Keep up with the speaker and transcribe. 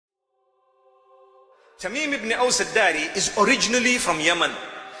Tamim ibn Aus al-Dari is originally from Yemen.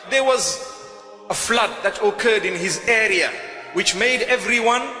 There was a flood that occurred in his area, which made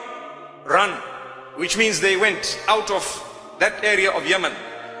everyone run, which means they went out of that area of Yemen.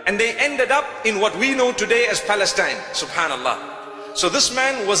 And they ended up in what we know today as Palestine, subhanallah. So this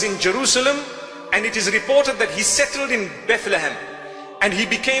man was in Jerusalem, and it is reported that he settled in Bethlehem. And he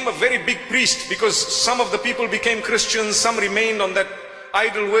became a very big priest, because some of the people became Christians, some remained on that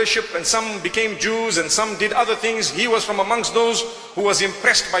idol worship, and some became Jews, and some did other things. He was from amongst those who was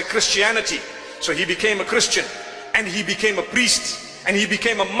impressed by Christianity. So he became a Christian, and he became a priest, and he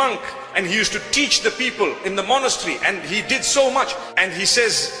became a monk, and he used to teach the people in the monastery, and he did so much. And he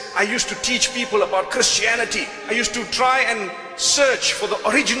says, I used to teach people about Christianity. I used to try and search for the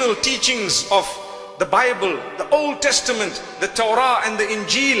original teachings of the Bible, the Old Testament, the Torah and the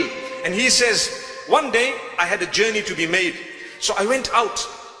Injil. And he says, one day I had a journey to be made. So I went out,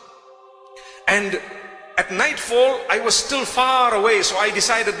 and at nightfall I was still far away. So I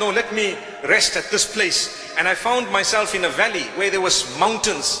decided, no, let me rest at this place. And I found myself in a valley where there was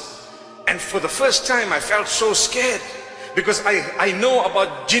mountains. And for the first time I felt so scared, because I know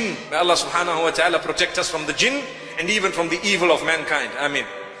about Jinn. May Allah subhanahu wa ta'ala protect us from the Jinn and even from the evil of mankind. Ameen.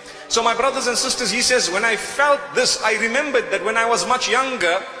 So my brothers and sisters, he says, when I felt this, I remembered that when I was much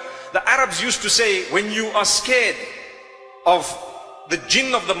younger, the Arabs used to say, when you are scared of the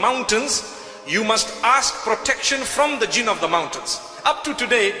Jinn of the mountains, you must ask protection from the Jinn of the mountains. Up to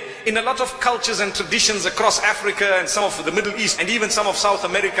today, in a lot of cultures and traditions across Africa and some of the Middle East and even some of South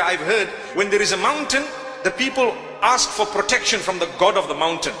America, I've heard, when there is a mountain, the people ask for protection from the god of the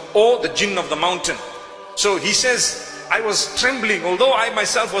mountain or the Jinn of the mountain. So he says, I was trembling, although I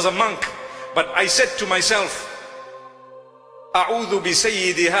myself was a monk, but I said to myself, A'udhu bi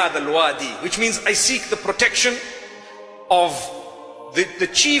sayyidi hadha al-wadi, which means I seek the protection of the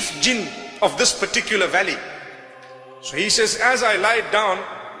chief Jinn of this particular valley. So he says, as I lied down,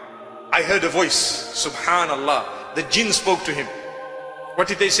 I heard a voice. Subhanallah. The Jinn spoke to him. What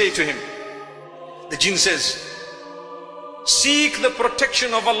did they say to him? The Jinn says, seek the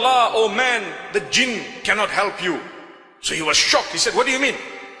protection of Allah, O man, the Jinn cannot help you. So he was shocked. He said, what do you mean?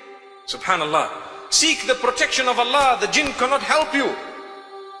 Subhanallah. Seek the protection of Allah, the Jinn cannot help you.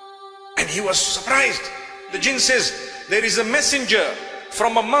 And he was surprised. The Jinn says, there is a messenger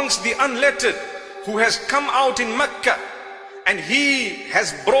from amongst the unlettered who has come out in Mecca, and he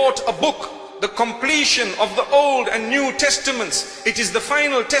has brought a book, the completion of the Old and New Testaments. It is the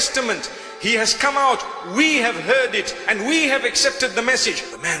final testament. He has come out, we have heard it, and we have accepted the message.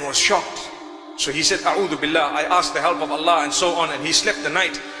 The man was shocked. So he said, A'udhu Billah, I asked the help of Allah, and so on. And he slept the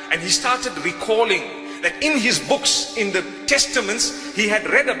night, and he started recalling that in his books, in the testaments, he had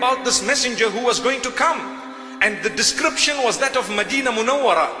read about this messenger who was going to come. And the description was that of Medina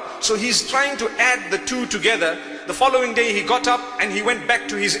Munawwara. So he's trying to add the two together. The following day he got up and he went back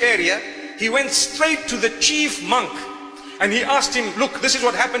to his area. He went straight to the chief monk and he asked him, look, this is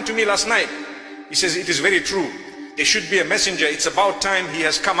what happened to me last night. He says, it is very true. There should be a messenger. It's about time he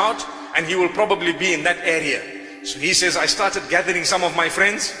has come out, and he will probably be in that area. So he says, I started gathering some of my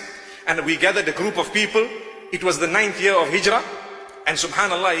friends, and we gathered a group of people. It was the 9th year of Hijrah. And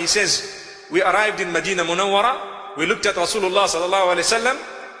subhanallah, he says, we arrived in Medina Munawwara. We looked at Rasulullah sallallahu alaihi wasallam,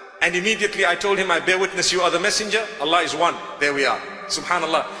 and immediately I told him, I bear witness you are the messenger. Allah is one. There we are.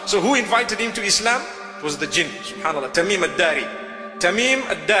 Subhanallah. So who invited him to Islam? It was the Jinn. Subhanallah. Tamim al-Dari. Tamim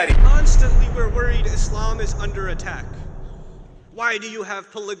al-Dari. Constantly we're worried Islam is under attack. Why do you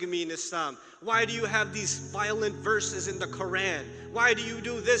have polygamy in Islam? Why do you have these violent verses in the Quran? Why do you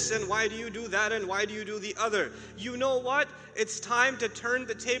do this, and why do you do that, and why do you do the other? You know what? It's time to turn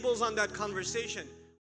the tables on that conversation.